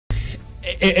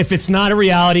if it's not a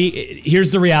reality,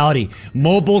 here's the reality.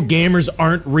 Mobile gamers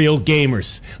aren't real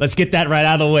gamers. Let's get that right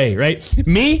out of the way, right?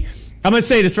 Me, I'm going to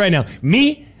say this right now.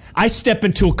 Me, I step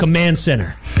into a command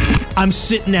center. I'm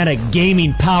sitting at a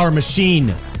gaming power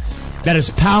machine that is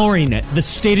powering the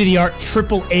state-of-the-art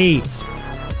AAA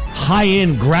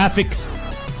high-end graphics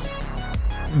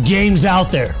games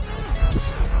out there.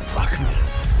 Fuck me.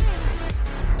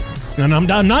 And I'm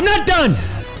done. I'm not done.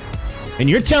 And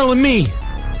you're telling me.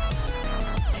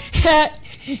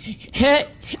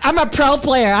 I'm a pro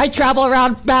player. I travel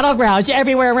around battlegrounds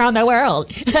everywhere around the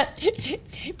world.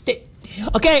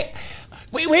 Okay.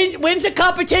 When's the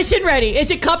competition ready? Is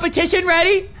the competition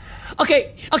ready?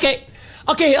 Okay.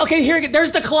 Here,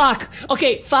 there's the clock.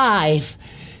 Okay, 5,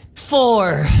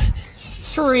 4,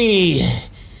 3,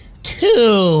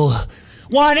 2,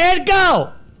 1, and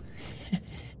go!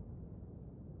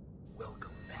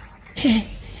 Welcome back.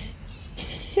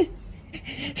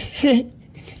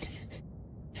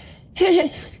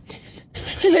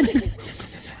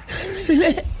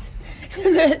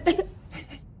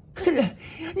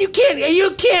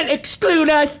 You can't exclude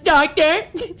us, Doctor.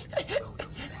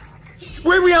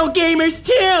 We're real gamers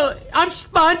too. I'm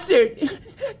sponsored.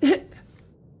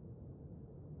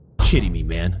 Kidding me,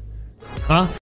 man. Huh?